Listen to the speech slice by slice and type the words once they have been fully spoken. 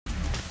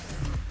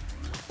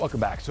Welcome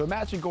back. So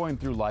imagine going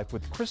through life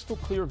with crystal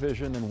clear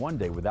vision and one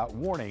day without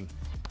warning,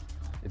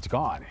 it's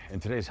gone. In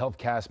today's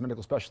HealthCast,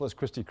 medical specialist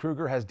Kristi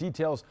Krueger has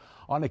details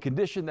on a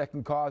condition that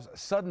can cause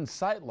sudden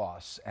sight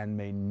loss and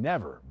may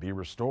never be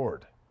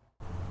restored.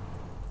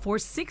 For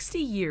 60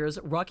 years,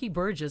 Rocky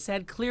Burgess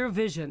had clear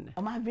vision.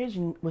 My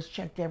vision was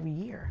checked every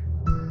year.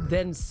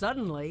 Then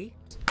suddenly,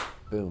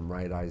 boom,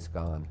 right eye's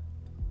gone,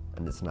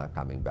 and it's not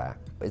coming back.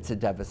 It's a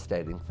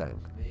devastating thing.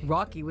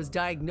 Rocky was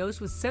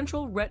diagnosed with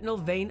central retinal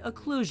vein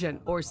occlusion,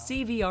 or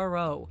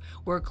CRVO,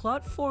 where a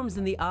clot forms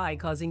in the eye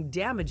causing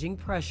damaging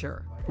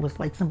pressure. It was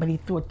like somebody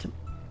threw a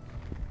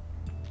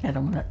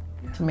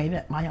tomato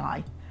at my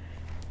eye.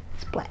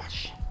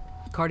 Splash.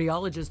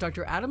 Cardiologist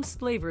Dr. Adam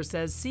Splaver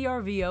says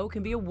CRVO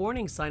can be a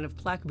warning sign of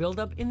plaque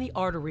buildup in the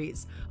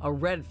arteries, a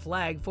red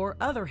flag for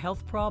other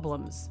health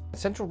problems.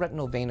 Central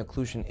retinal vein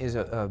occlusion is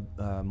a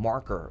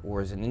marker or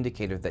is an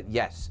indicator that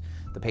yes,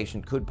 the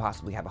patient could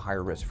possibly have a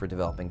higher risk for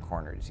developing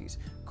coronary disease,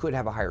 could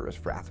have a higher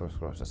risk for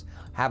atherosclerosis,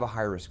 have a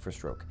higher risk for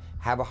stroke,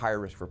 have a higher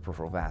risk for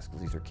peripheral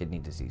vascular disease or kidney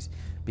disease,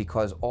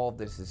 because all of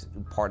this is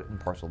part and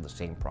parcel of the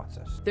same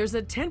process. There's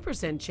a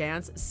 10%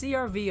 chance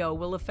CRVO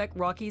will affect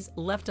Rocky's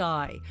left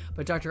eye,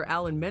 but Dr.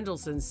 Alan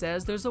Mendelsohn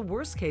says there's a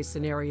worst-case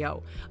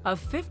scenario, a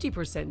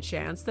 50%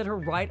 chance that her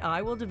right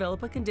eye will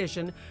develop a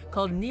condition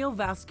called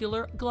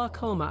neovascular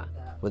glaucoma.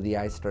 When the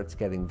eye starts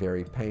getting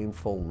very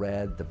painful,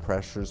 red, the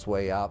pressure's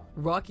way up.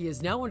 Rocky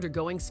is now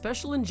undergoing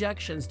special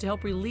injections to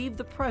help relieve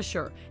the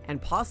pressure and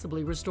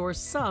possibly restore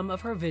some of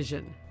her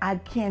vision. I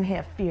can't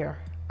have fear.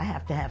 I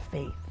have to have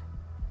faith.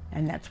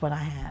 And that's what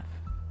I have.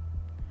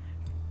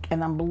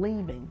 And I'm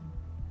believing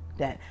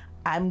that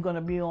I'm going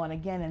to be on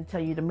again and tell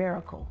you the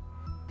miracle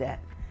that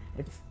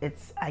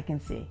I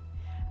can see.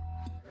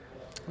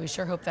 We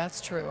sure hope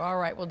that's true. All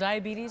right, well,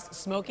 diabetes,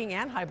 smoking,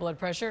 and high blood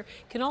pressure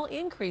can all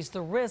increase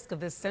the risk of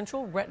this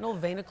central retinal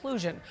vein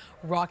occlusion.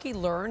 Rocky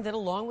learned that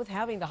along with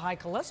having the high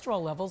cholesterol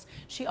levels,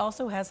 she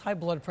also has high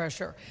blood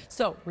pressure.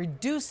 So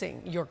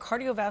reducing your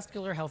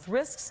cardiovascular health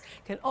risks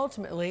can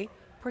ultimately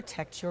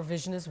protect your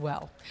vision as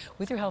well.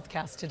 With your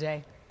HealthCast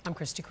today, I'm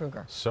Kristi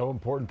Krueger. So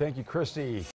important. Thank you, Kristi.